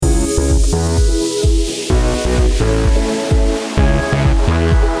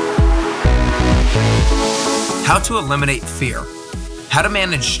how to eliminate fear, how to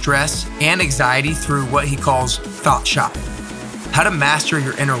manage stress and anxiety through what he calls thought shopping, how to master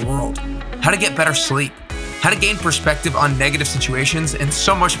your inner world, how to get better sleep, how to gain perspective on negative situations, and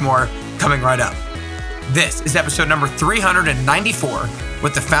so much more coming right up. This is episode number 394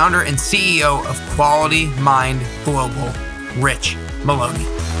 with the founder and CEO of Quality Mind Global, Rich Maloney.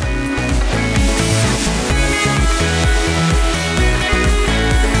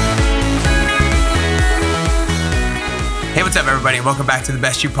 Hey, what's up, everybody, and welcome back to the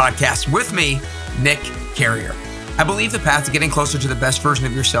Best You Podcast with me, Nick Carrier. I believe the path to getting closer to the best version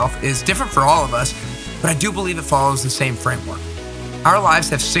of yourself is different for all of us, but I do believe it follows the same framework. Our lives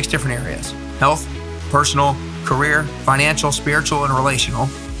have 6 different areas: health, personal, career, financial, spiritual, and relational.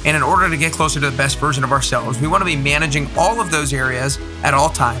 And in order to get closer to the best version of ourselves, we want to be managing all of those areas at all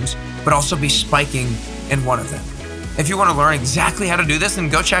times, but also be spiking in one of them. If you want to learn exactly how to do this, then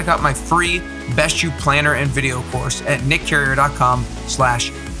go check out my free Best You Planner and video course at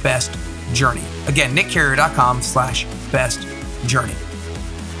nickcarrier.com/bestjourney. Again,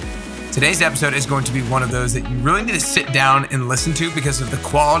 nickcarrier.com/bestjourney. Today's episode is going to be one of those that you really need to sit down and listen to because of the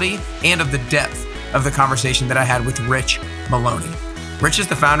quality and of the depth of the conversation that I had with Rich Maloney. Rich is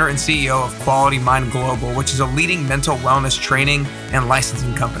the founder and CEO of Quality Mind Global, which is a leading mental wellness training and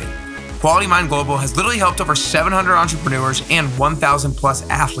licensing company. Quality Mind Global has literally helped over 700 entrepreneurs and 1,000 plus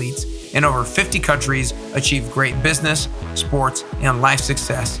athletes in over 50 countries achieve great business, sports, and life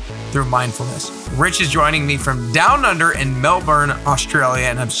success through mindfulness. Rich is joining me from down under in Melbourne, Australia,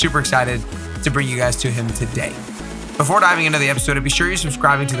 and I'm super excited to bring you guys to him today. Before diving into the episode, be sure you're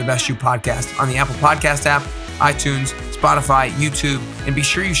subscribing to the Best You Podcast on the Apple Podcast app, iTunes, Spotify, YouTube, and be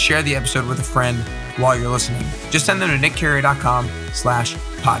sure you share the episode with a friend while you're listening. Just send them to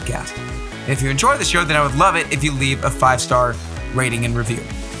nickcarrier.com/podcast. And if you enjoy the show, then I would love it if you leave a 5-star rating and review.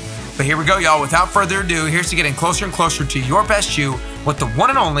 But here we go, y'all. Without further ado, here's to getting closer and closer to your best you with the one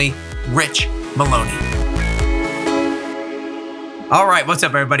and only Rich Maloney. All right, what's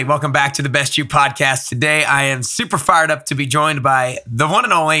up, everybody? Welcome back to the Best You Podcast. Today, I am super fired up to be joined by the one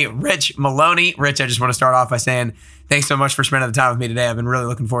and only Rich Maloney. Rich, I just want to start off by saying thanks so much for spending the time with me today. I've been really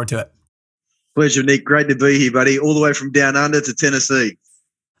looking forward to it. Pleasure, Nick. Great to be here, buddy. All the way from down under to Tennessee.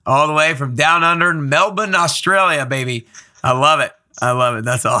 All the way from down under in Melbourne, Australia, baby. I love it. I love it.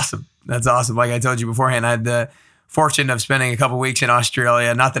 That's awesome. That's awesome. Like I told you beforehand, I had the fortune of spending a couple weeks in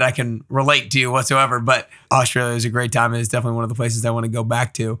Australia. Not that I can relate to you whatsoever, but Australia is a great time. And it's definitely one of the places I want to go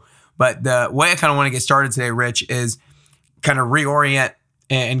back to. But the way I kind of want to get started today, Rich, is kind of reorient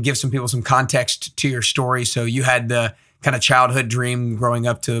and give some people some context to your story. So you had the kind of childhood dream growing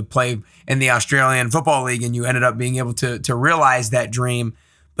up to play in the Australian Football League, and you ended up being able to realize that dream.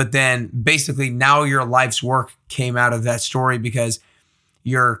 But then basically now your life's work came out of that story because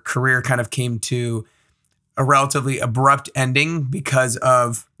your career kind of came to a relatively abrupt ending because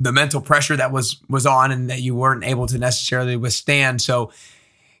of the mental pressure that was on and that you weren't able to necessarily withstand. So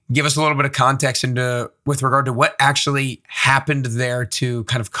give us a little bit of context with regard to what actually happened there to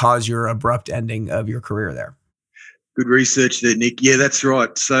kind of cause your abrupt ending of your career there. Good research there, Nick. Yeah, that's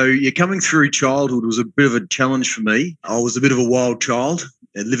right. So coming through childhood was a bit of a challenge for me. I was a bit of a wild child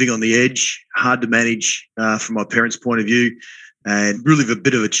and living on the edge, hard to manage from my parents' point of view, and really a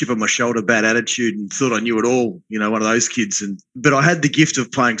bit of a chip on my shoulder, bad attitude, and thought I knew it all, one of those kids. But I had the gift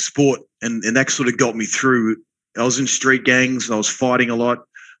of playing sport, and that sort of got me through. I was in street gangs. I was fighting a lot.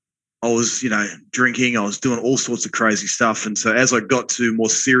 I was, drinking. I was doing all sorts of crazy stuff. And so as I got to more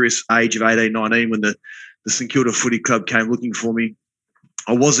serious age of 18, 19, when the St Kilda Footy Club came looking for me,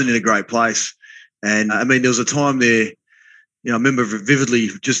 I wasn't in a great place. And there was a time there, I remember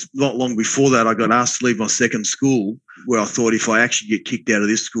vividly, just not long before that, I got asked to leave my second school, where I thought if I actually get kicked out of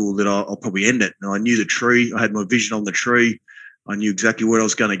this school, that I'll probably end it. And I knew the tree. I had my vision on the tree. I knew exactly where I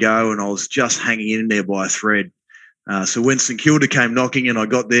was going to go, and I was just hanging in there by a thread. So when St Kilda came knocking and I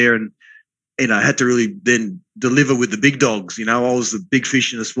got there, and I had to really then deliver with the big dogs. I was the big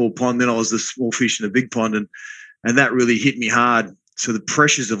fish in a small pond, then I was the small fish in a big pond, and that really hit me hard. So the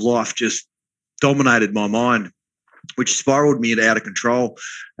pressures of life just dominated my mind, which spiraled me out of control.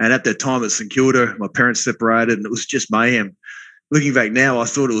 And at that time at St Kilda, my parents separated and it was just mayhem. Looking back now, I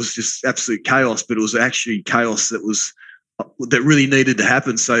thought it was just absolute chaos, but it was actually chaos that really needed to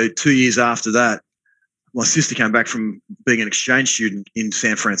happen. So 2 years after that, my sister came back from being an exchange student in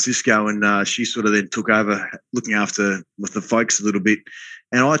San Francisco, and she sort of then took over looking after with the folks a little bit.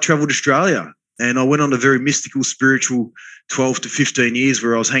 And I travelled to Australia, and I went on a very mystical, spiritual 12 to 15 years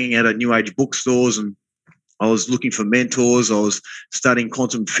where I was hanging out at New Age bookstores, and I was looking for mentors. I was studying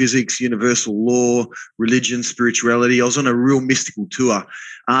quantum physics, universal law, religion, spirituality. I was on a real mystical tour,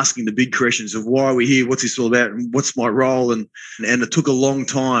 asking the big questions of why are we here? What's this all about? And what's my role? And it took a long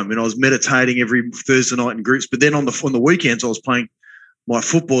time. And I was meditating every Thursday night in groups. But then on the weekends, I was playing my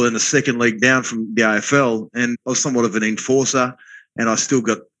football in the second league down from the AFL. And I was somewhat of an enforcer, and I still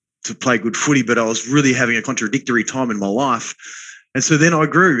got to play good footy, but I was really having a contradictory time in my life. And so then I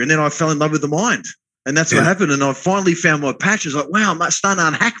grew, and then I fell in love with the mind. And that's what happened. And I finally found my passion. I was like, wow, I'm starting to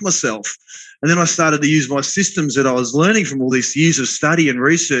unhack myself. And then I started to use my systems that I was learning from all these years of study and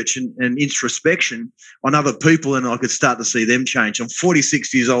research and introspection on other people, and I could start to see them change. I'm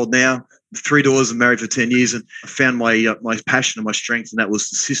 46 years old now, 3 daughters, and married for 10 years, and I found my passion and my strength, and that was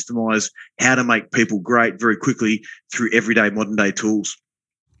to systemize how to make people great very quickly through everyday modern-day tools.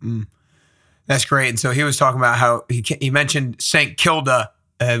 That's great. And so he was talking about how he mentioned St. Kilda.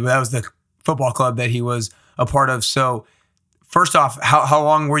 That was the football club that he was a part of. So first off, how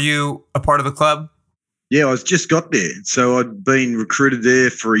long were you a part of the club? Yeah, I just got there. So I'd been recruited there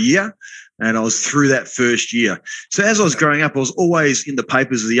for a year, and I was through that first year. So as I was growing up, I was always in the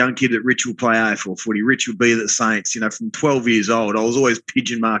papers as a young kid that Rich will play AFL footy, Rich will be at the Saints. From 12 years old, I was always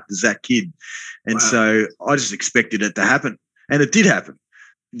pigeon marked as that kid. And so I just expected it to happen. And it did happen.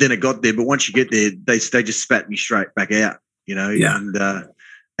 Then it got there. But once you get there, they just spat me straight back out, And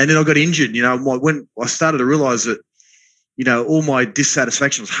then I got injured. When I started to realize that, all my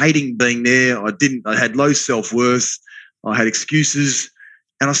dissatisfaction was hating being there. I had low self-worth. I had excuses.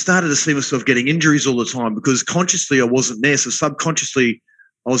 And I started to see myself getting injuries all the time because consciously I wasn't there. So subconsciously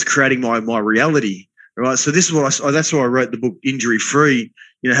I was creating my reality. Right. So this is that's why I wrote the book Injury Free,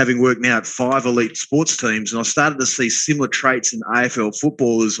 having worked now at 5 elite sports teams. And I started to see similar traits in AFL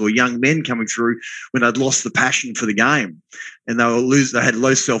footballers or young men coming through when they'd lost the passion for the game, and they had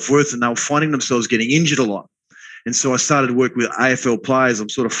low self-worth, and they were finding themselves getting injured a lot. And so I started to work with AFL players. I'm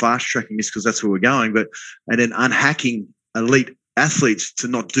sort of fast tracking this because that's where we're going, and then unhacking elite athletes to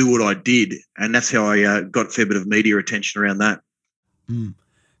not do what I did. And that's how I got a fair bit of media attention around that.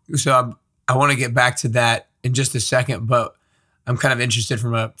 So I want to get back to that in just a second, but I'm kind of interested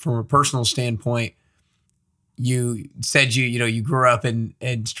from a personal standpoint. You said you grew up in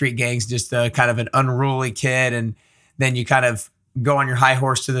street gangs, just kind of an unruly kid, and then you kind of go on your high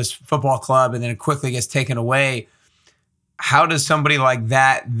horse to this football club, and then it quickly gets taken away. How does somebody like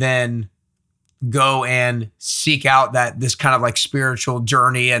that then go and seek out this kind of like spiritual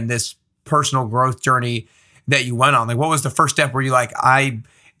journey and this personal growth journey that you went on? Like, what was the first step where you like, I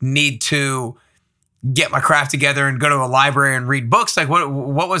need to get my craft together and go to a library and read books? Like,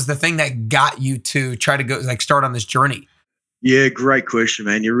 what was the thing that got you to try to go start on this journey? Yeah, great question,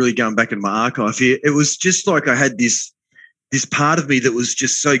 man. You're really going back in my archive here. It was just like I had this part of me that was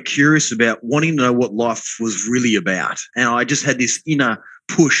just so curious about wanting to know what life was really about. And I just had this inner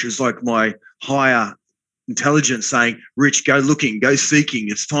push as like my higher intelligence saying, Rich, go looking, go seeking.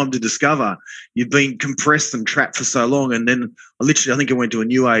 It's time to discover. You've been compressed and trapped for so long. And then I think I went to a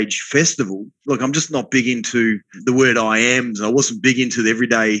New Age festival. Look, I'm just not big into the word I am. I wasn't big into the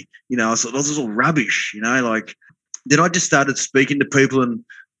everyday, I thought, this is all rubbish, Then I just started speaking to people, and,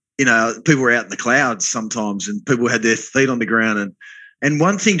 people were out in the clouds sometimes, and people had their feet on the ground. And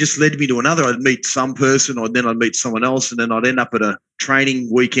one thing just led me to another. I'd meet some person, or then I'd meet someone else, and then I'd end up at a training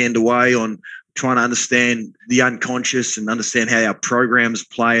weekend away on trying to understand the unconscious and understand how our programs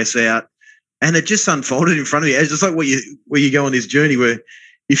play us out. And it just unfolded in front of me. It's just like where you go on this journey where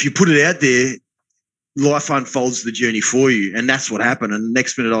if you put it out there, life unfolds the journey for you. And that's what happened. And the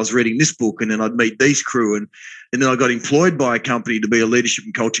next minute I was reading this book, and then I'd meet these crew. And then I got employed by a company to be a leadership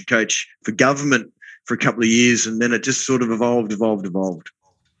and culture coach for government for a couple of years. And then it just sort of evolved.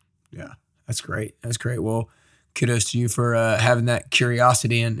 Yeah, that's great. That's great. Well, kudos to you for having that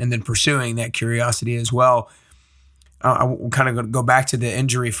curiosity and then pursuing that curiosity as well. I will kind of go back to the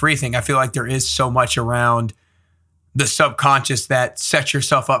injury-free thing. I feel like there is so much around the subconscious that sets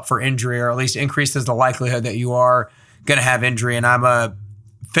yourself up for injury, or at least increases the likelihood that you are going to have injury. And I'm a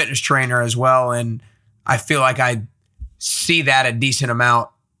fitness trainer as well, and I feel like I see that a decent amount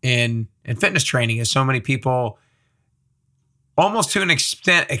in fitness training, as so many people almost to an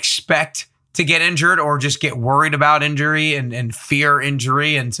extent expect to get injured or just get worried about injury and fear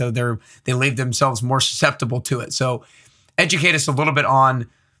injury. And so they leave themselves more susceptible to it. So educate us a little bit on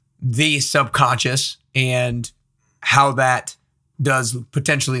the subconscious and how that does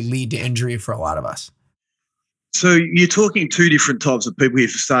potentially lead to injury for a lot of us. So you're talking two different types of people here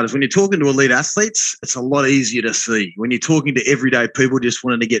for starters. When you're talking to elite athletes, it's a lot easier to see. When you're talking to everyday people just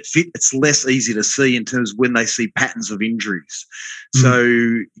wanting to get fit, it's less easy to see in terms of when they see patterns of injuries.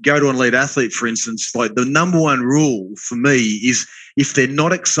 So go to an elite athlete, for instance, like the number one rule for me is if they're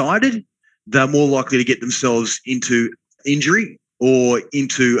not excited, they're more likely to get themselves into injury or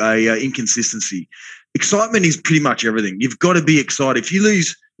into a inconsistency. Excitement is pretty much everything. You've got to be excited. If you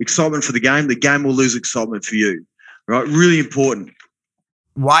lose excitement for the game will lose excitement for you, right? Really important.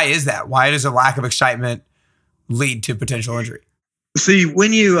 Why is that? Why does a lack of excitement lead to potential injury? See,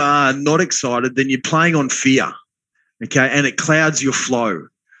 when you are not excited, then you're playing on fear, okay? And it clouds your flow.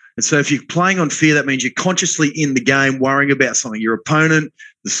 And so if you're playing on fear, that means you're consciously in the game worrying about something, your opponent,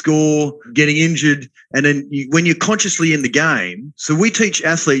 the score, getting injured. And then when you're consciously in the game, so we teach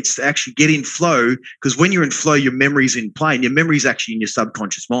athletes to actually get in flow, because when you're in flow, your memory's in play, and your memory's actually in your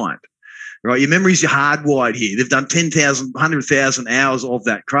subconscious mind, right? Your memory's hardwired here. They've done 10,000, 100,000 hours of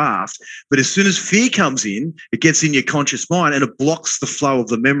that craft. But as soon as fear comes in, it gets in your conscious mind and it blocks the flow of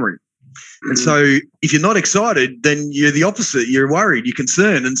the memory. And so if you're not excited, then you're the opposite. You're worried, you're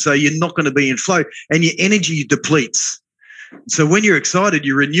concerned. And so you're not going to be in flow and your energy depletes. So when you're excited,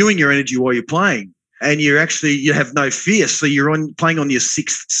 you're renewing your energy while you're playing and you have no fear. So you're playing on your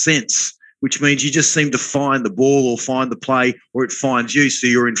sixth sense, which means you just seem to find the ball or find the play or it finds you. So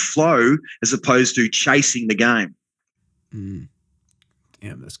you're in flow as opposed to chasing the game. Damn,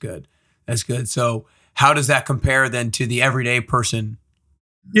 that's good. That's good. So how does that compare then to the everyday person?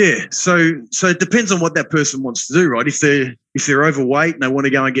 Yeah, so it depends on what that person wants to do, right? If they're overweight and they want to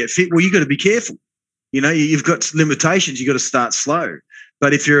go and get fit, well, you got to be careful. You know, you've got limitations. You got to start slow.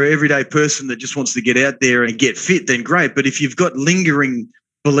 But if you're an everyday person that just wants to get out there and get fit, then great. But if you've got lingering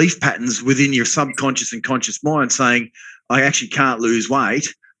belief patterns within your subconscious and conscious mind saying, I actually can't lose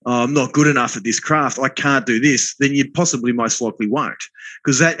weight, I'm not good enough at this craft, I can't do this, then you possibly most likely won't.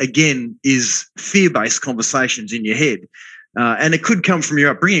 Because that, again, is fear-based conversations in your head. And it could come from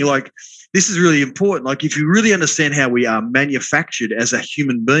your upbringing. Like, this is really important. Like, if you really understand how we are manufactured as a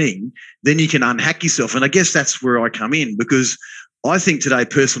human being, then you can unhack yourself. And I guess that's where I come in, because I think today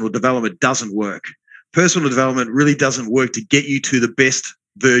personal development doesn't work. Personal development really doesn't work to get you to the best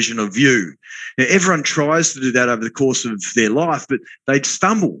version of you. Now, everyone tries to do that over the course of their life, but they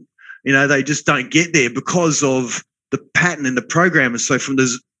stumble. You know, they just don't get there because of the pattern and the program. And so from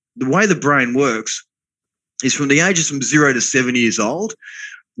the way the brain works, is from the ages from 0 to 7 years old,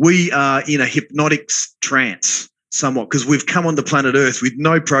 we are in a hypnotic trance somewhat because we've come onto planet Earth with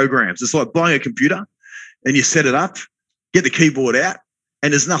no programs. It's like buying a computer and you set it up, get the keyboard out,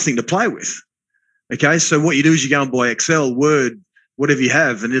 and there's nothing to play with. Okay, so what you do is you go and buy Excel, Word, whatever you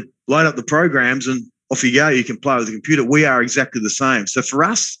have, and you load up the programs and off you go. You can play with the computer. We are exactly the same. So for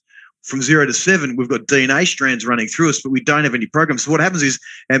us, from 0 to 7, we've got DNA strands running through us, but we don't have any programs. So what happens is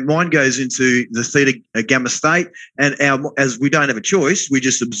our mind goes into the theta gamma state, and as we don't have a choice, we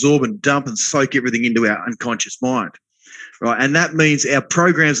just absorb and dump and soak everything into our unconscious mind, right? And that means our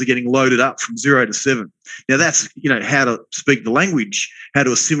programs are getting loaded up from 0 to 7. Now that's, how to speak the language, how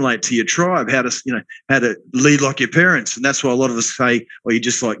to assimilate to your tribe, how to lead like your parents. And that's why a lot of us say, well, you're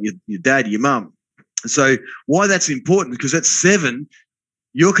just like your dad, your mum. So why that's important, because at 7,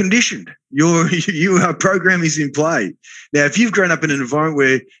 you're conditioned. Your program is in play. Now, if you've grown up in an environment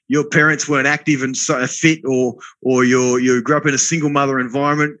where your parents weren't active and so fit, or you grew up in a single mother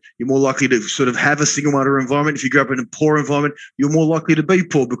environment, you're more likely to sort of have a single mother environment. If you grew up in a poor environment, you're more likely to be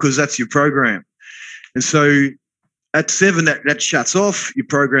poor because that's your program. And so at 7, that shuts off, your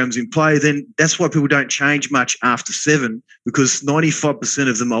program's in play. Then that's why people don't change much after 7, because 95%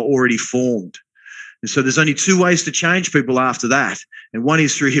 of them are already formed. And so there's only 2 ways to change people after that. And one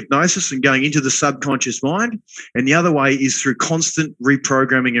is through hypnosis and going into the subconscious mind. And the other way is through constant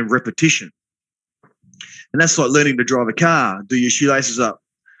reprogramming and repetition. And that's like learning to drive a car, do your shoelaces up,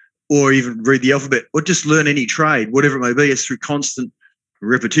 or even read the alphabet, or just learn any trade, whatever it may be. It's through constant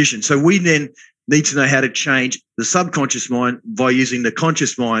repetition. So we then need to know how to change the subconscious mind by using the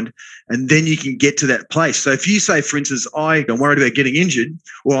conscious mind, and then you can get to that place. So if you say, for instance, I'm worried about getting injured,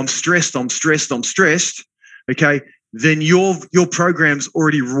 or I'm stressed, okay, then your program's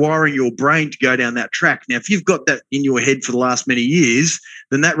already wiring your brain to go down that track. Now, if you've got that in your head for the last many years,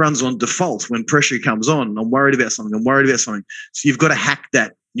 then that runs on default when pressure comes on. I'm worried about something. So you've got to hack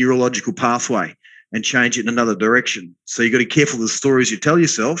that neurological pathway and change it in another direction. So you've got to be careful of the stories you tell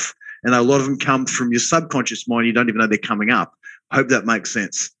yourself. And a lot of them come from your subconscious mind. You don't even know they're coming up. I hope that makes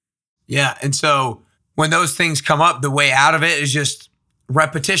sense. Yeah. And so when those things come up, the way out of it is just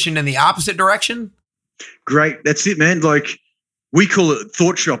repetition in the opposite direction? Great. That's it, man. Like, we call it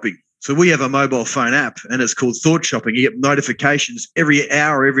thought shopping. So we have a mobile phone app and it's called Thought Shopping. You get notifications every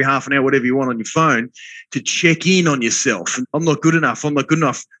hour, every half an hour, whatever you want on your phone to check in on yourself. I'm not good enough. I'm not good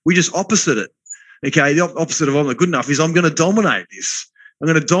enough. We just opposite it. Okay. The opposite of I'm not good enough is I'm going to dominate this. I'm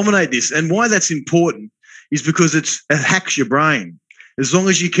going to dominate this. And why that's important is because it hacks your brain as long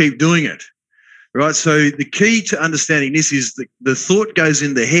as you keep doing it. Right. So the key to understanding this is the thought goes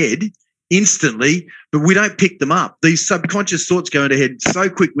in the head instantly, but we don't pick them up. These subconscious thoughts go into the head so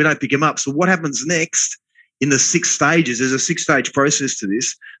quick, we don't pick them up. So what happens next in the 6 stages? There's a 6-stage process to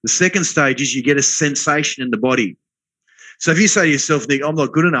this. The second stage is you get a sensation in the body. So if you say to yourself, Nick, I'm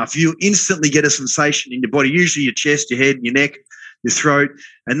not good enough, you instantly get a sensation in your body, usually your chest, your head, your neck, your throat.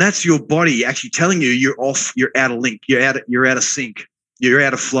 And that's your body actually telling you you're off, you're out of link, you're out of sync, you're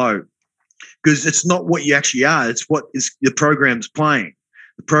out of flow. Because it's not what you actually are, it's what is the program's playing.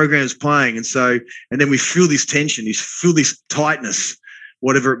 The program's playing. And then we feel this tension, feel this tightness,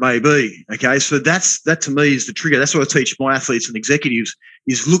 whatever it may be. Okay. So that to me is the trigger. That's what I teach my athletes and executives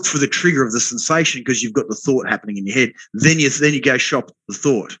is look for the trigger of the sensation because you've got the thought happening in your head. Then you go shop the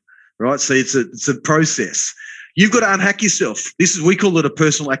thought, right? So it's a process. You've got to unhack yourself. We call it a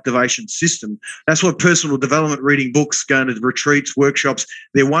personal activation system. That's what personal development, reading books, going to retreats, workshops,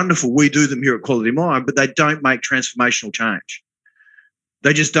 they're wonderful. We do them here at Quality Mind, but they don't make transformational change.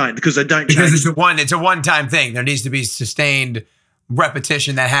 They just don't because they don't change. Because it's a one-time thing. There needs to be sustained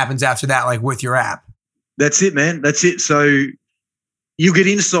repetition that happens after that, like with your app. That's it, man. That's it. So you get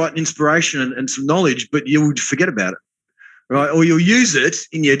insight and inspiration and some knowledge, but you would forget about it, right? Or you'll use it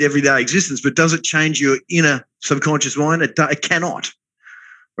in your everyday existence, but does it change your inner subconscious mind? It cannot,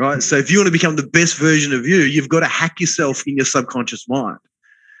 right? So if you want to become the best version of you, you've got to hack yourself in your subconscious mind.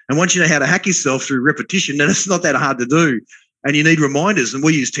 And once you know how to hack yourself through repetition, then it's not that hard to do. And you need reminders, and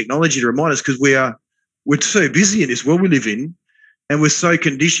we use technology to remind us because we're so busy in this world we live in, and we're so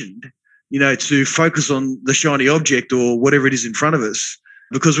conditioned, to focus on the shiny object or whatever it is in front of us,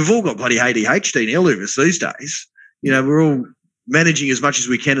 because we've all got bloody ADHD and all of us these days. We're all managing as much as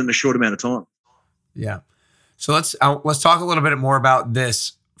we can in a short amount of time. Yeah. So let's talk a little bit more about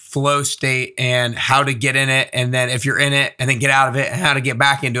this flow state and how to get in it, and then if you're in it, and then get out of it, and how to get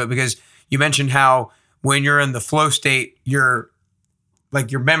back into it, because you mentioned how when you're in the flow state, your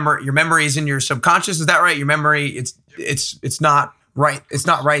memory is in your subconscious. Is that right? Your memory, it's not right. It's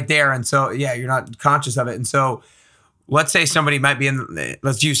not right there. And so, yeah, you're not conscious of it. And so let's say somebody might be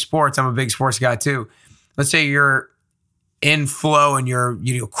let's use sports. I'm a big sports guy too. Let's say you're in flow and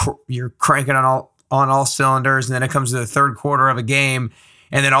you're cranking on all cylinders. And then it comes to the third quarter of a game.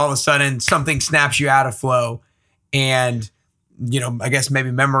 And then all of a sudden something snaps you out of flow. And, I guess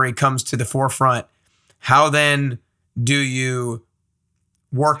maybe memory comes to the forefront. How then do you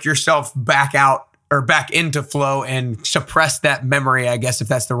work yourself back out or back into flow and suppress that memory, I guess, if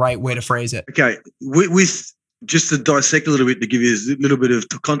that's the right way to phrase it? Okay. With just to dissect a little bit, to give you a little bit of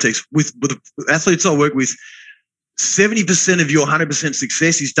context, with the athletes I work with, 70% of your 100%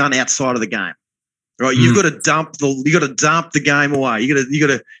 success is done outside of the game. Right? You've got to dump the game away. You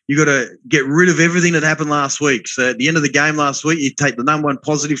got to get rid of everything that happened last week. So at the end of the game last week, you take the number one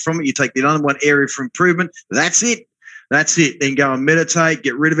positive from it. You take the number one area for improvement. That's it. Then go and meditate,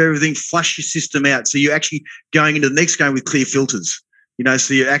 get rid of everything, flush your system out. So you're actually going into the next game with clear filters.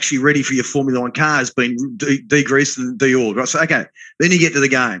 So you're actually ready for your Formula One cars being degreased and de-oiled. Right? So, okay, then you get to the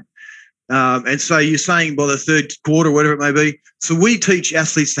game. And so you're saying by the third quarter, whatever it may be. So we teach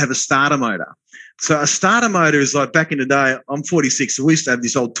athletes to have a starter motor. So a starter motor is like back in the day, I'm 46, so we used to have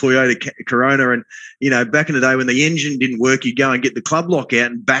this old Toyota Corona, and, back in the day when the engine didn't work, you'd go and get the club lock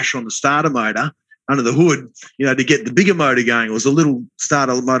out and bash on the starter motor under the hood, to get the bigger motor going. It was a little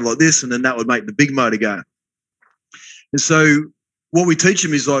starter motor like this, and then that would make the big motor go. And so what we teach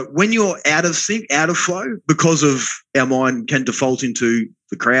them is like when you're out of sync, out of flow, because of our mind can default into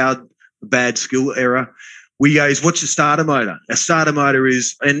the crowd, the bad skill error, we go, what's your starter motor? A starter motor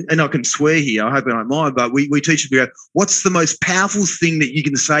is, and I can swear here, I hope I don't mind, but we teach them to go, what's the most powerful thing that you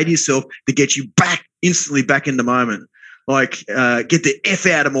can say to yourself to get you instantly back in the moment? Like, get the F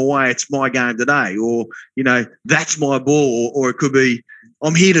out of my way, it's my game today. Or, that's my ball. Or it could be,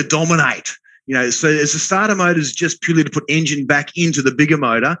 I'm here to dominate. So as a starter motor is just purely to put engine back into the bigger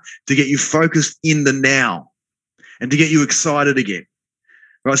motor to get you focused in the now and to get you excited again.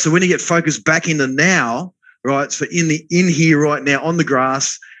 Right. So when you get focused back in the now, right, so in here right now on the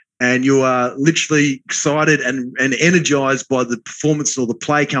grass, and you are literally excited and energized by the performance or the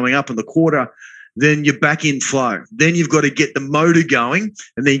play coming up in the quarter, then you're back in flow. Then you've got to get the motor going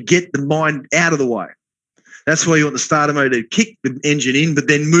and then get the mind out of the way. That's why you want the starter motor to kick the engine in, but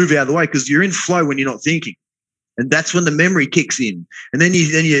then move out of the way because you're in flow when you're not thinking. And that's when the memory kicks in. And then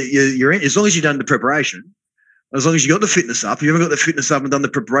you're in, as long as you've done the preparation, as long as you got the fitness up, if you haven't got the fitness up and done the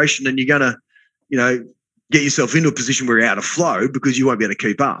preparation, then you're going to, get yourself into a position where you're out of flow because you won't be able to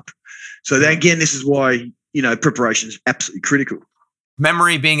keep up. So that, again, this is why, preparation is absolutely critical.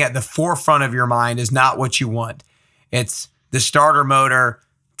 Memory being at the forefront of your mind is not what you want. It's the starter motor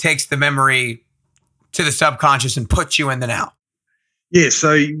takes the memory to the subconscious and puts you in the now. Yeah,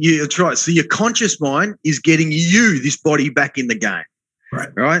 that's right. So your conscious mind is getting this body, back in the game.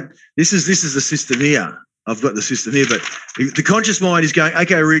 Right? This is the system here. I've got the system here, but the conscious mind is going,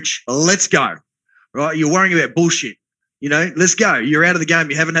 okay, Rich, let's go. Right? You're worrying about bullshit. Let's go. You're out of the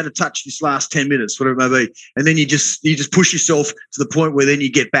game. You haven't had a touch this last 10 minutes, whatever it may be. And then you just push yourself to the point where then you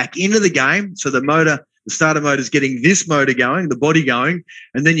get back into the game. So the starter motor is getting this motor going, the body going.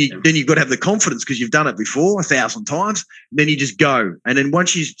 And then you've got to have the confidence because you've done it before 1,000 times. Then you just go. And then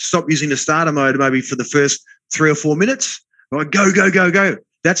once you stop using the starter motor, maybe for the first 3 or 4 minutes, right, go, go, go, go.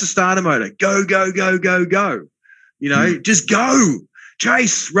 That's a starter motor. Go, go, go, go, go. Just go.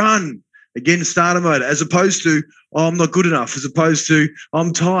 Chase, run. Again, starter motor, as opposed to, I'm not good enough, as opposed to,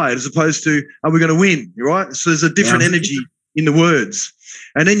 I'm tired, as opposed to, are we going to win, right? So there's a different energy in the words.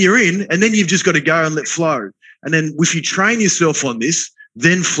 And then you're in, and then you've just got to go and let flow. And then if you train yourself on this,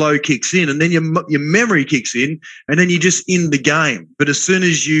 then flow kicks in, and then your memory kicks in, and then you're just in the game. But as soon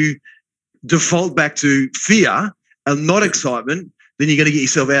as you default back to fear and not excitement, then you're going to get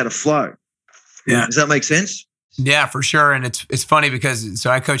yourself out of flow. Yeah. Does that make sense? Yeah, for sure. And it's funny because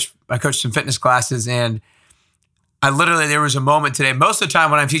I coach some fitness classes, and there was a moment today. Most of the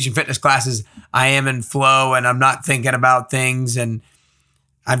time when I'm teaching fitness classes, I am in flow and I'm not thinking about things and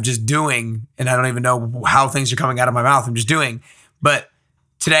I'm just doing, and I don't even know how things are coming out of my mouth. I'm just doing. But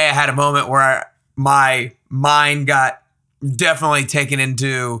today I had a moment where my mind got definitely taken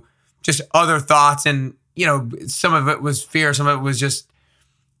into just other thoughts, and some of it was fear, some of it was just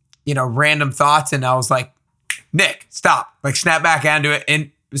random thoughts, and I was like, Nick, stop, snap back into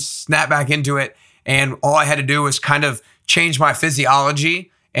it. And all I had to do was kind of change my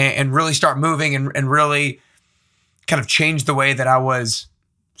physiology and really start moving and really kind of change the way that I was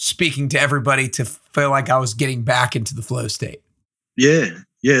speaking to everybody to feel like I was getting back into the flow state. Yeah,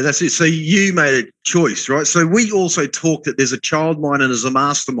 that's it. So you made a choice, right? So we also talked that there's a child mind and there's a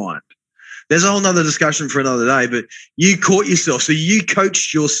mastermind. There's a whole nother discussion for another day, but you caught yourself. So you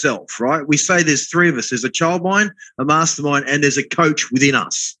coached yourself, right? We say there's 3 of us. There's a child mind, a mastermind, and there's a coach within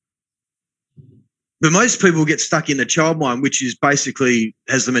us. But most people get stuck in the child mind, which is basically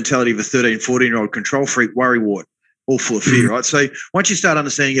has the mentality of a 13, 14-year-old control freak, worrywart, all full of fear, right? So once you start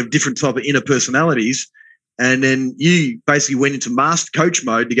understanding you have different type of inner personalities, and then you basically went into master coach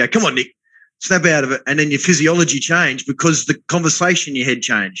mode to go, come on, Nick, snap out of it. And then your physiology changed because the conversation in your head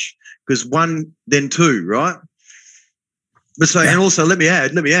changed. Because 1, then 2, right? But so, and also let me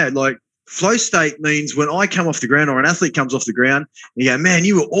add, like flow state means when I come off the ground or an athlete comes off the ground, and you go, man,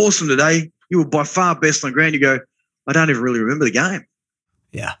 you were awesome today. You were by far best on ground. You go, I don't even really remember the game.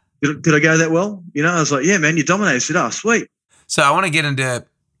 Yeah. Did I go that well? I was like, yeah, man, you dominated. I said, oh, sweet. So I want to get into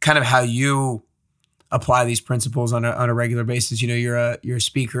kind of how you apply these principles on a regular basis. You're a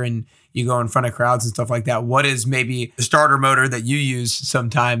speaker and you go in front of crowds and stuff like that. What is maybe the starter motor that you use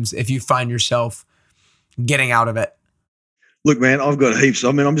sometimes if you find yourself getting out of it? Look, man, I've got heaps.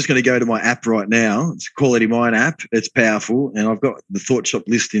 I'm just going to go to my app right now. It's a Quality Mind app. It's powerful, and I've got the Thought Shop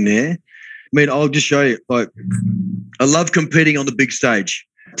list in there. I'll just show you. I love competing on the big stage.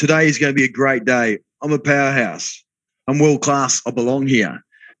 Today is going to be a great day. I'm a powerhouse. I'm world class. I belong here.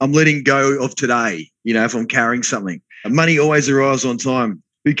 I'm letting go of today, if I'm carrying something. Money always arrives on time.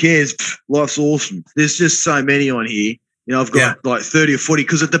 Who cares? Life's awesome. There's just so many on here. I've got like 30 or 40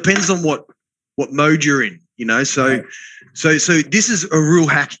 because it depends on what mode you're in, So this is a real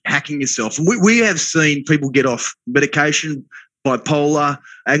hacking yourself. And we have seen people get off medication, bipolar,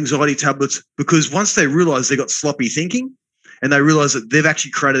 anxiety tablets, because once they realize they got sloppy thinking and they realize that they've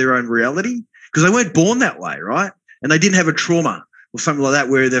actually created their own reality because they weren't born that way, right? And they didn't have a trauma or something like that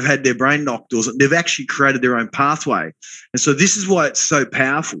where they've had their brain knocked or something. They've actually created their own pathway. And so this is why it's so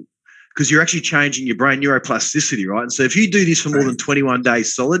powerful, because you're actually changing your brain neuroplasticity, right? And so if you do this for more than 21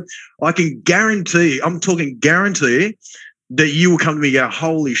 days solid, I can guarantee, that you will come to me and go,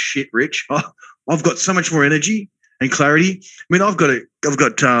 holy shit, Rich, I've got so much more energy and clarity. I've got a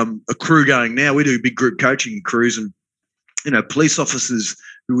crew going now. We do big group coaching crews and, police officers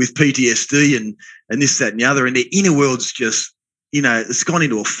who with PTSD and this, that, and the other, and their inner world's just, it's gone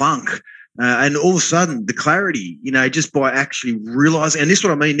into a funk. And all of a sudden, the clarity, just by actually realizing, and this is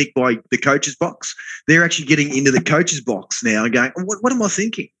what I mean, Nick, by the coach's box, they're actually getting into the coach's box now and going, what am I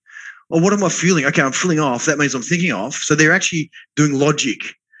thinking? oh, what am I feeling? Okay, I'm feeling off. That means I'm thinking off. So they're actually doing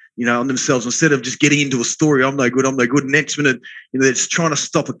logic, on themselves instead of just getting into a story. I'm no good. I'm no good. Next minute, they're just trying to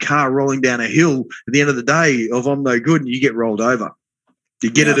stop a car rolling down a hill at the end of the day of I'm no good, and you get rolled over.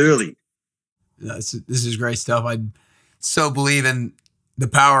 You get it early. This is great stuff. I so believe in the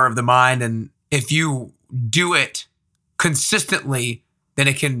power of the mind. And if you do it consistently, then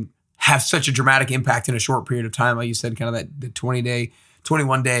it can have such a dramatic impact in a short period of time. Like you said, kind of that the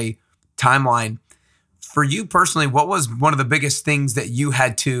 21 day timeline. For you personally, what was one of the biggest things that you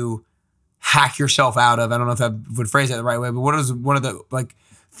had to hack yourself out of? I don't know if I would phrase that the right way, but what was one of the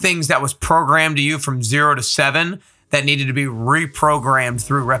things that was programmed to you from 0 to 7 that needed to be reprogrammed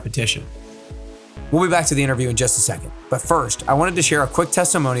through repetition? We'll be back to the interview in just a second. But first, I wanted to share a quick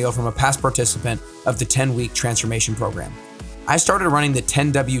testimonial from a past participant of the 10-week transformation program. I started running the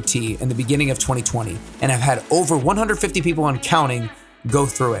 10WT in the beginning of 2020 and have had over 150 people and counting go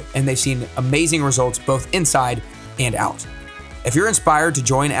through it, and they've seen amazing results both inside and out. If you're inspired to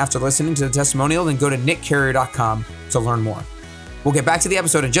join after listening to the testimonial, then go to nickcarrier.com to learn more. We'll get back to the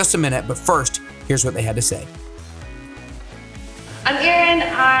episode in just a minute, but first, here's what they had to say. I'm Erin.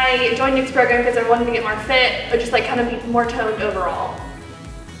 I joined Nick's program because I wanted to get more fit, or just kind of be more toned overall.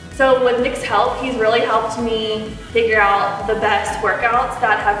 So with Nick's help, he's really helped me figure out the best workouts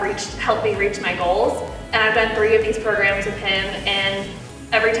that have helped me reach my goals. And I've done 3 of these programs with him, and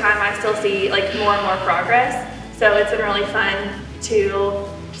every time I still see more and more progress. So it's been really fun to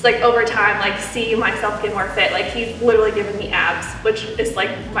just over time see myself get more fit. He's literally given me abs, which is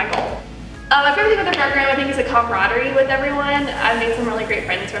my goal. My favorite thing with the program, I think, is the camaraderie with everyone. I've made some really great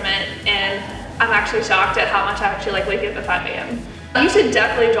friends from it, and I'm actually shocked at how much I actually wake up at 5 a.m. You should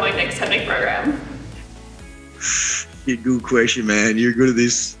definitely join Nick's 10-week program. Good question, man. You're good at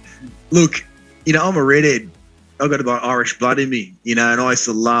this. Look, I'm a redhead. I've got a bit of Irish blood in me, and I used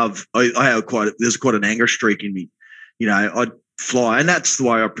to love, there's quite an anger streak in me. I'd fly, and that's the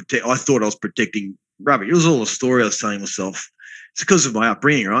way I thought I was protecting rubbish. It was all a story I was telling myself. It's because of my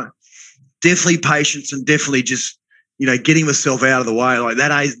upbringing, right? Definitely patience and definitely just, getting myself out of the way.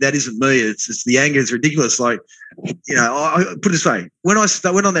 That isn't me. It's the anger. It's ridiculous. I put it this way. When I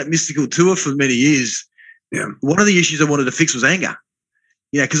went on that mystical tour for many years, one of the issues I wanted to fix was anger.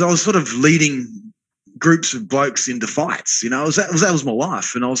 Because I was sort of leading groups of blokes into fights. That was my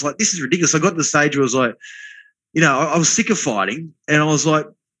life. And I was like, this is ridiculous. I got to the stage where I was like, I was sick of fighting. And I was like,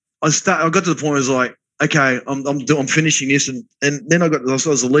 I got to the point where I was like, okay, I'm finishing this. And then I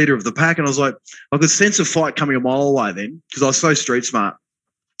was the leader of the pack. And I was like, I could sense a fight coming a mile away then, because I was so street smart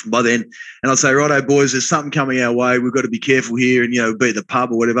by then. And I'd say, righto, boys, there's something coming our way. We've got to be careful here and, be at the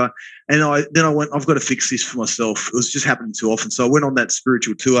pub or whatever. And then I went, I've got to fix this for myself. It was just happening too often. So I went on that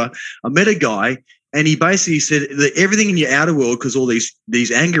spiritual tour. I met a guy, and he basically said that everything in your outer world, because all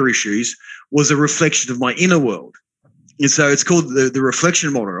these anger issues, was a reflection of my inner world. And so it's called the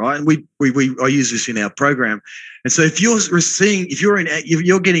reflection model, right? And I use this in our program. And so if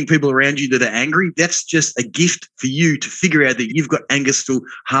you're getting people around you that are angry, that's just a gift for you to figure out that you've got anger still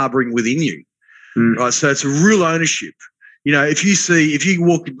harboring within you, right? So it's a real ownership. If you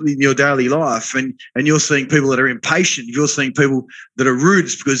walk in your daily life and you're seeing people that are impatient, if you're seeing people that are rude,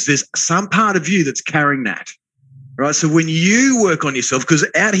 it's because there's some part of you that's carrying that. Right. So when you work on yourself, because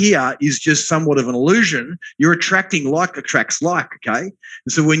out here is just somewhat of an illusion, you're attracting like attracts like. Okay. And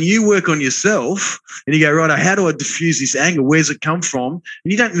so when you work on yourself and you go, right, how do I diffuse this anger? Where's it come from?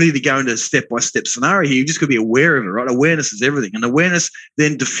 And you don't need to go into a step-by-step scenario here. You just got to be aware of it, right? Awareness is everything. And awareness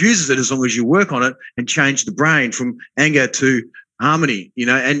then diffuses it as long as you work on it and change the brain from anger to harmony,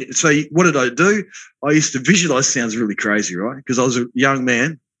 And so what did I do? I used to visualize. Sounds really crazy, right? Because I was a young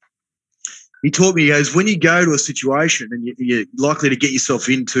man. He taught me, he goes, when you go to a situation and you're likely to get yourself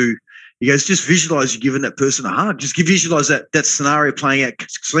into, he goes, just visualize you're giving that person a hug. Just visualize that scenario playing out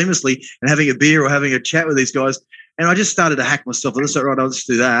seamlessly and having a beer or having a chat with these guys. And I just started to hack myself. I just thought, right, I'll just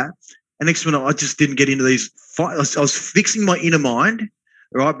do that. And next minute, I just didn't get into these fights. I was fixing my inner mind,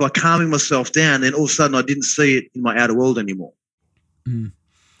 right, by calming myself down. Then all of a sudden, I didn't see it in my outer world anymore.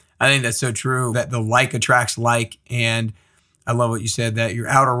 I think that's so true, that the like attracts like. And I love what you said, that your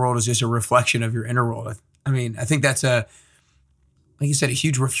outer world is just a reflection of your inner world. I mean, I think that's like you said, a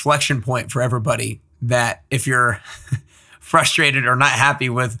huge reflection point for everybody, that if you're frustrated or not happy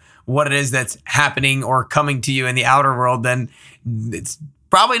with what it is that's happening or coming to you in the outer world, then it's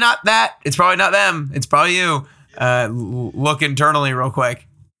probably not that. It's probably not them. It's probably you. Look internally real quick.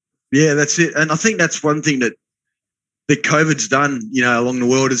 Yeah, that's it. And I think that's one thing that COVID's done, along the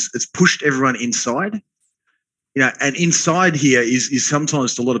world, is it's pushed everyone inside. And inside here is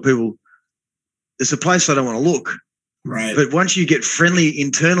sometimes to a lot of people, it's a place I don't want to look. Right. But once you get friendly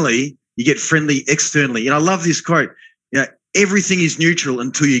internally, You get friendly externally. And I love this quote. Everything is neutral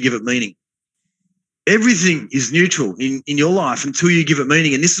until you give it meaning. Everything is neutral in your life until you give it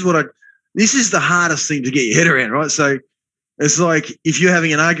meaning. And this is the hardest thing to get your head around, right? So it's like if you're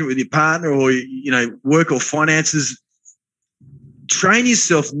having an argument with your partner or, work or finances, train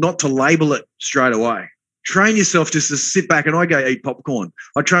yourself not to label it straight away. Train yourself just to sit back, and I go eat popcorn.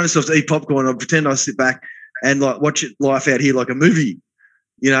 I train myself to eat popcorn. I pretend I sit back and like watch life out here like a movie,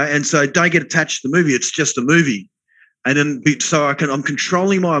 and so don't get attached to the movie. It's just a movie. And then I'm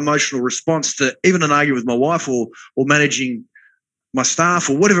controlling my emotional response to even an argument with my wife or managing my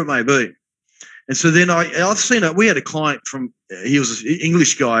staff or whatever it may be. And so then I've seen it. We had a client he was an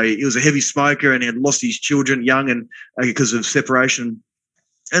English guy. He was a heavy smoker and he had lost his children young and because of separation.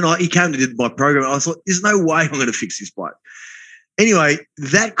 And he came to do my program. And I thought, there's no way I'm going to fix this bloke. Anyway,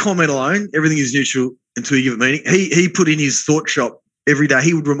 that comment alone, everything is neutral until you give it meaning. He put in his thought shop every day.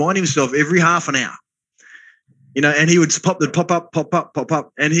 He would remind himself every half an hour, and he would pop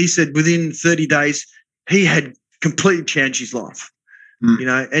up. And he said within 30 days, he had completely changed his life,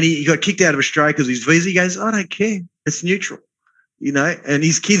 and he got kicked out of Australia because of his visa. He goes, I don't care. It's neutral, and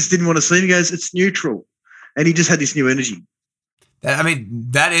his kids didn't want to see him. He goes, it's neutral. And he just had this new energy.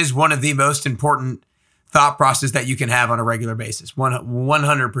 That is one of the most important thought process that you can have on a regular basis.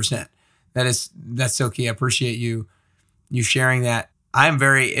 100%. That's so key. I appreciate you sharing that. I'm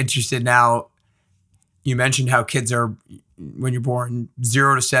very interested now. You mentioned how kids are, when you're born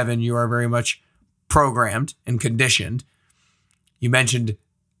 0 to 7, you are very much programmed and conditioned. You mentioned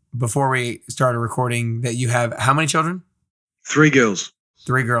before we started recording that you have how many children? 3 girls.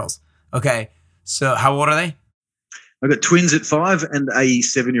 3 girls. Okay. So how old are they? I've got twins at 5 and a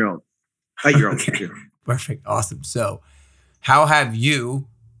 7-year-old, 8-year-old. Okay. Perfect. Awesome. So how have you,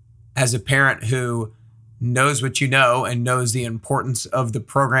 as a parent who knows what you know and knows the importance of the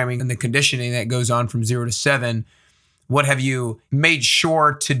programming and the conditioning that goes on from 0 to 7, what have you made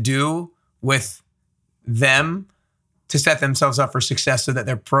sure to do with them to set themselves up for success so that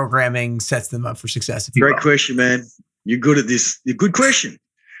their programming sets them up for success? Great question, man. You're good at this. Good question.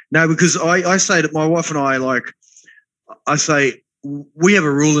 No, because I say that my wife and I say we have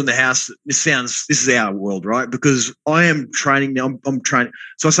a rule in the house. This is our world, right? Because I am training now. I'm training.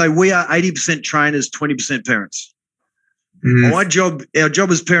 So I say we are 80% trainers, 20% parents. Our job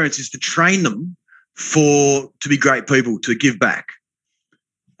as parents is to train them to be great people, to give back.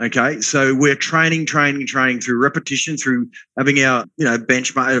 Okay, so we're training through repetition, through having our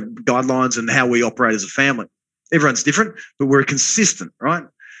benchmark guidelines and how we operate as a family. Everyone's different, but we're consistent, right?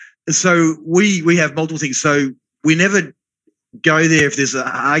 And so we have multiple things. So we never go there if there's an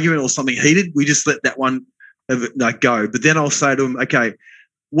argument or something heated. We just let that one go. But then I'll say to them, okay,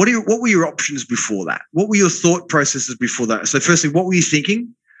 what were your options before that? What were your thought processes before that? So firstly, what were you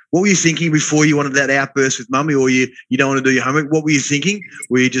thinking? What were you thinking before you wanted that outburst with mummy, or you don't want to do your homework? What were you thinking?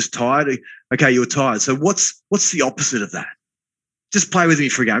 Were you just tired? Okay, you were tired. So what's the opposite of that? Just play with me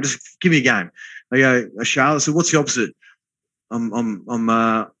for a game. Just give me a game. I go, Charlotte, so what's the opposite?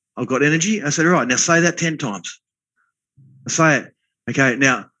 I've got energy. I said, all right, now say that 10 times. I say it.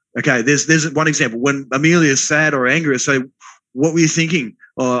 Okay, there's one example. When Amelia's sad or angry, I say, what were you thinking?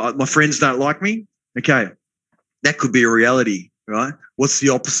 Oh, my friends don't like me. Okay, that could be a reality, right? What's the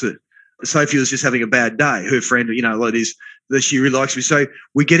opposite? Sophie was just having a bad day. Her friend, like this, that she really likes me. So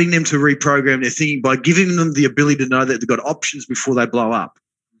we're getting them to reprogram their thinking by giving them the ability to know that they've got options before they blow up.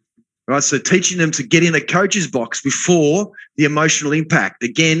 Right? So teaching them to get in a coach's box before the emotional impact.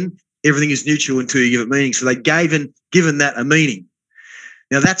 Again, everything is neutral until you give it meaning. So they given that a meaning.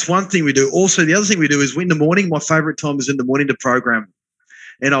 Now, that's one thing we do. Also, the other thing we do is in the morning, my favorite time is in the morning to program.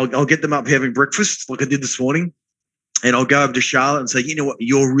 And I'll get them up having breakfast like I did this morning. And I'll go over to Charlotte and say, you know what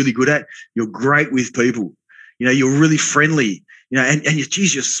you're really good at? You're great with people. You're really friendly. And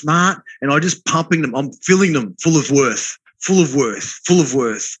you're smart. And I'm just pumping them. I'm filling them full of worth.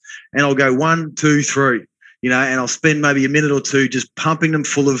 And I'll go 1, 2, 3, and I'll spend maybe a minute or two just pumping them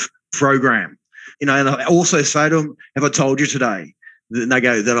full of program. And I also say to them, have I told you today? And they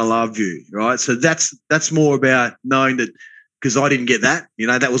go, that I love you, right? So that's more about knowing that, because I didn't get that,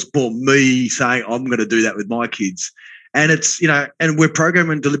 that was for me saying I'm going to do that with my kids. And it's, and we're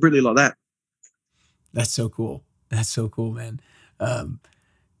programming deliberately like that. That's so cool. That's so cool, man. I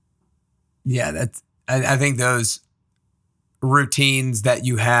think those routines that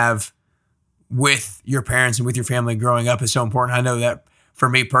you have with your parents and with your family growing up is so important. I know that for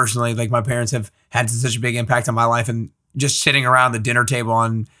me personally, like my parents have had such a big impact on my life, and just sitting around the dinner table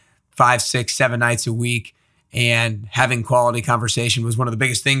on 5, 6, 7 nights a week and having quality conversation was one of the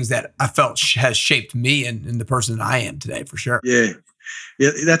biggest things that I felt has shaped me and the person that I am today, for sure. Yeah.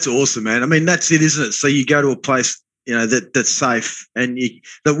 Yeah, that's awesome, man. I mean, that's it, isn't it? So you go to a place, that's safe, and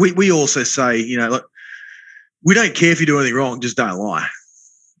we also say, like, we don't care if you do anything wrong, just don't lie.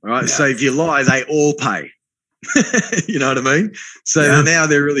 All right. Yeah. So if you lie, they all pay. You know what I mean? So now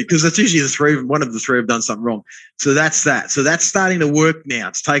they're really, because it's usually the three of them, one of the three have done something wrong. So that's that. So that's starting to work now.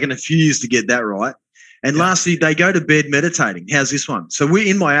 It's taken a few years to get that right. And lastly, they go to bed meditating. How's this one? So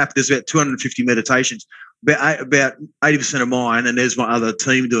in my app, there's about 250 meditations, about 80% of mine, and there's my other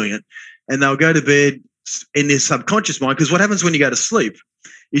team doing it. And they'll go to bed in their subconscious mind, because what happens when you go to sleep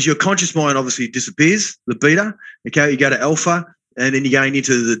is your conscious mind obviously disappears, the beta, okay, you go to alpha, and then you're going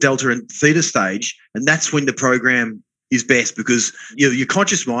into the delta and theta stage, and that's when the program is best, because your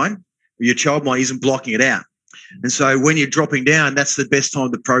conscious mind, your child mind, isn't blocking it out. And so when you're dropping down, that's the best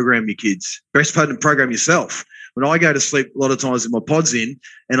time to program your kids. Best time to program yourself. When I go to sleep, a lot of times with my pods in,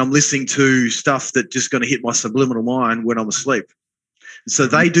 and I'm listening to stuff that's just going to hit my subliminal mind when I'm asleep. So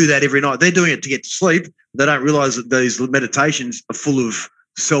they do that every night. They're doing it to get to sleep. They don't realize that these meditations are full of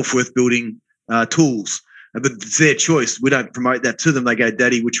self-worth building tools. But it's their choice. We don't promote that to them. They go,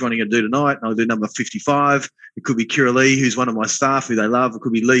 Daddy, which one are you going to do tonight? And I'll do number 55. It could be Kira Lee, who's one of my staff who they love. It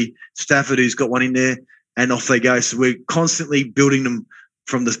could be Lee Stafford, who's got one in there. And off they go. So we're constantly building them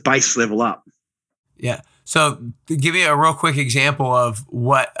from the base level up. Yeah. So give me a real quick example of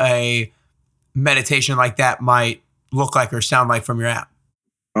what a meditation like that might look like or sound like from your app.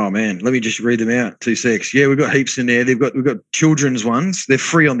 Oh man, let me just read them out. 2 secs. Yeah, we've got heaps in there. We've got children's ones. They're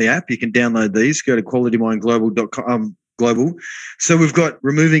free on the app. You can download these. Go to qualitymindglobal.com. Global. So we've got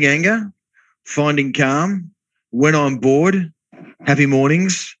removing anger, finding calm, when I'm bored, happy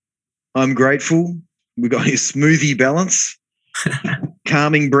mornings, I'm grateful. We've got a smoothie balance,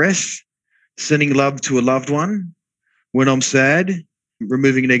 calming breath, sending love to a loved one, when I'm sad,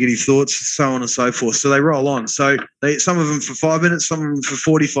 removing negative thoughts, so on and so forth. So they roll on. So some of them for 5 minutes, some of them for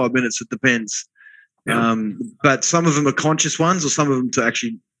 45 minutes. It depends. Yeah. But some of them are conscious ones, or some of them to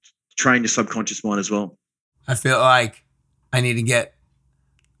actually train your subconscious mind as well. I feel like I need to get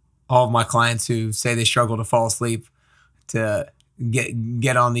all of my clients who say they struggle to fall asleep to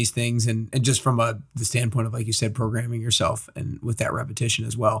get on these things, and just from the standpoint of, like you said, programming yourself and with that repetition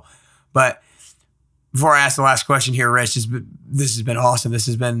as well. But before I ask the last question here, Rich, this has been awesome. This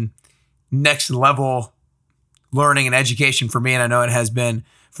has been next level learning and education for me, and I know it has been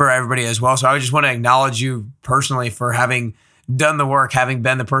for everybody as well. So I just want to acknowledge you personally for having done the work, having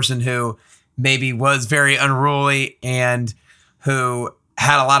been the person who maybe was very unruly and who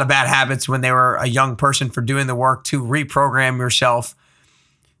had a lot of bad habits when they were a young person, for doing the work to reprogram yourself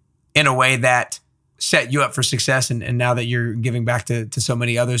in a way that set you up for success. And now that you're giving back to so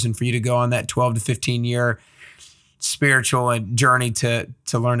many others, and for you to go on that 12 to 15 year spiritual journey to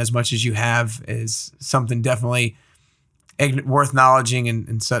learn as much as you have is something definitely worth acknowledging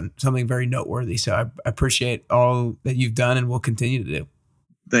and something very noteworthy. So I appreciate all that you've done and will continue to do.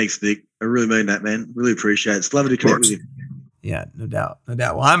 Thanks, Nick. I really mean that, man. Really appreciate it. It's lovely to connect with you. Yeah, no doubt.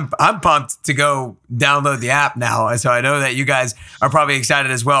 Well, I'm pumped to go download the app now. And so I know that you guys are probably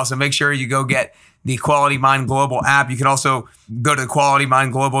excited as well. So make sure you go get the Quality Mind Global app. You can also go to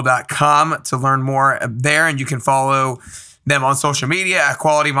qualitymindglobal.com to learn more there. And you can follow them on social media at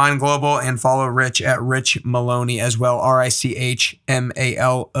Quality Mind Global, and follow Rich at Rich Maloney as well, RichMaloney.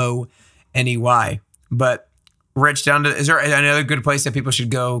 But Rich, is there another good place that people should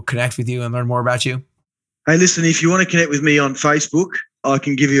go connect with you and learn more about you? Hey, listen, if you want to connect with me on Facebook, I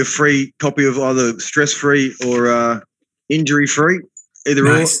can give you a free copy of either stress-free or injury-free. Either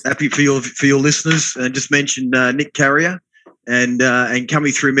nice. Or, happy for your listeners. And just mention Nick Carrier and come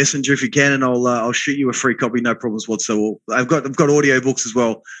me through Messenger if you can, and I'll shoot you a free copy, no problems whatsoever. I've got audio books as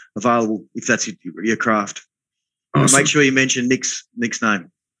well available if that's your craft. Awesome. Make sure you mention Nick's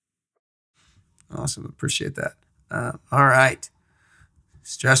name. Awesome, appreciate that. All right,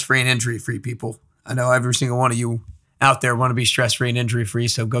 stress-free and injury-free people. I know every single one of you out there want to be stress-free and injury-free,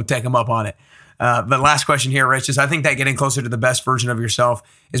 so go take them up on it. But last question here, Rich, is I think that getting closer to the best version of yourself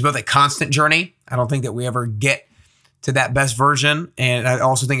is both a constant journey. I don't think that we ever get to that best version. And I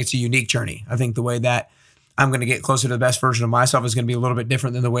also think it's a unique journey. I think the way that I'm going to get closer to the best version of myself is going to be a little bit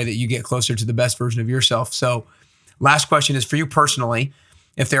different than the way that you get closer to the best version of yourself. So last question is for you personally.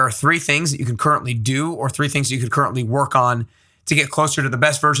 If there are 3 things that you can currently do, or 3 things that you could currently work on to get closer to the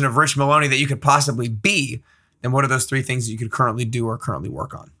best version of Rich Maloney that you could possibly be, then what are those 3 things that you could currently do or currently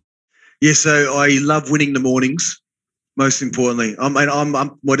work on? Yeah, so I love winning the mornings, most importantly. I'm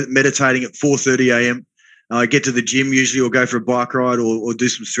meditating at 4:30 a.m. I get to the gym usually, or go for a bike ride or do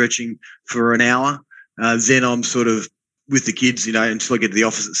some stretching for an hour. Then I'm sort of with the kids, until I get to the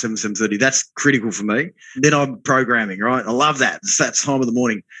office at 7:30. That's critical for me. Then I'm programming, right? I love that. It's that time of the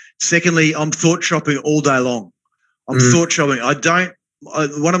morning. Secondly, I'm thought shopping all day long. I'm thought shopping.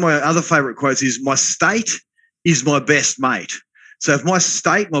 One of my other favorite quotes is, my state is my best mate. So if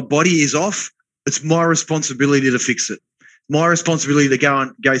my body is off, it's my responsibility to fix it. My responsibility to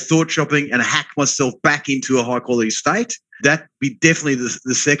go thought shopping and hack myself back into a high quality state. That'd be definitely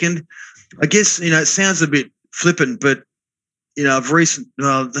the second. I guess, it sounds a bit flippant, but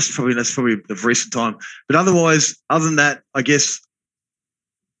that's probably of recent time. But otherwise, other than that, I guess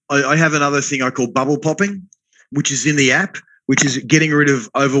I have another thing I call bubble popping, which is in the app, which is getting rid of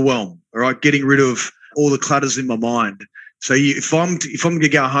overwhelm, all right? Getting rid of all the clutters in my mind. So if I'm going to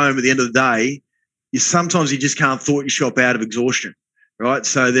go home at the end of the day, sometimes you just can't thought shop out of exhaustion, right?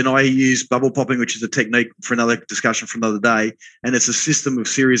 So then I use bubble popping, which is a technique for another discussion for another day. And it's a system of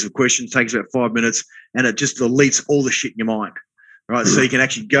series of questions, takes about 5 minutes, and it just deletes all the shit in your mind, right? So you can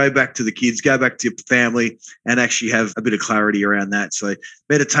actually go back to the kids, go back to your family, and actually have a bit of clarity around that. So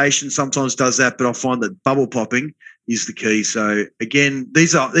meditation sometimes does that, but I find that bubble popping is the key. So again,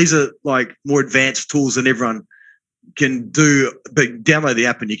 these are like more advanced tools than everyone can do, but download the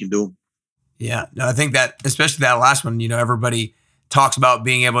app and you can do them. Yeah, no, I think that, especially that last one, everybody talks about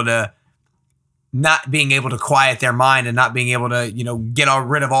not being able to quiet their mind and not being able to, get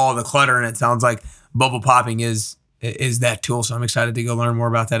rid of all the clutter. And it sounds like bubble popping is that tool. So I'm excited to go learn more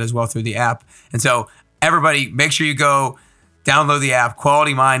about that as well through the app. And so everybody, make sure you go download the app,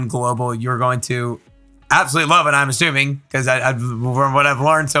 Quality Mind Global. You're going to absolutely love it, I'm assuming, because from what I've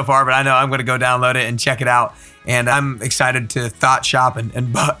learned so far, but I know I'm going to go download it and check it out. And I'm excited to thought shop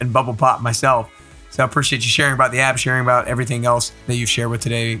and bubble pop myself. So I appreciate you sharing about the app, sharing about everything else that you've shared with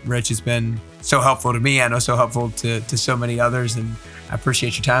today, Rich. It's been so helpful to me. I know so helpful to so many others. And I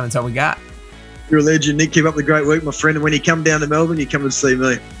appreciate your time. That's all we got. You're a legend, Nick. Keep up the great work, my friend. And when you come down to Melbourne, you come and see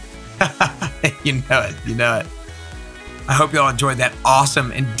me. You know it. I hope you all enjoyed that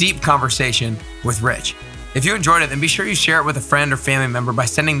awesome and deep conversation with Rich. If you enjoyed it, then be sure you share it with a friend or family member by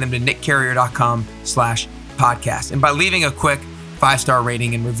sending them to nickcarrier.com/podcast and by leaving a quick 5-star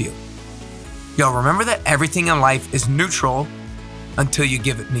rating and review. Y'all remember that everything in life is neutral until you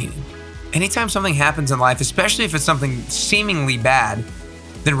give it meaning. Anytime something happens in life, especially if it's something seemingly bad,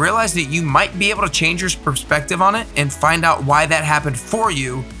 then realize that you might be able to change your perspective on it and find out why that happened for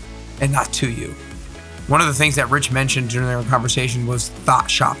you and not to you. One of the things that Rich mentioned during our conversation was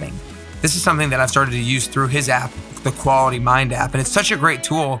thought shopping. This is something that I've started to use through his app, the Quality Mind app, and it's such a great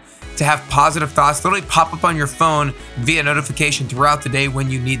tool to have positive thoughts literally pop up on your phone via notification throughout the day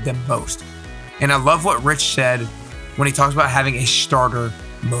when you need them most. And I love what Rich said when he talks about having a starter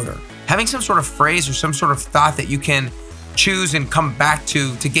motor. Having some sort of phrase or some sort of thought that you can choose and come back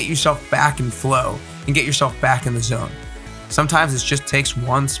to get yourself back in flow and get yourself back in the zone. Sometimes it just takes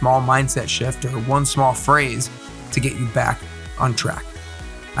one small mindset shift or one small phrase to get you back on track.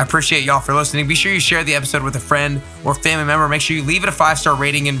 I appreciate y'all for listening. Be sure you share the episode with a friend or family member. Make sure you leave it a 5-star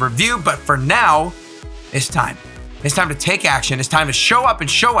rating and review. But for now, it's time. It's time to take action. It's time to show up and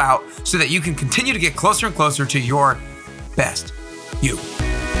show out so that you can continue to get closer and closer to your best you.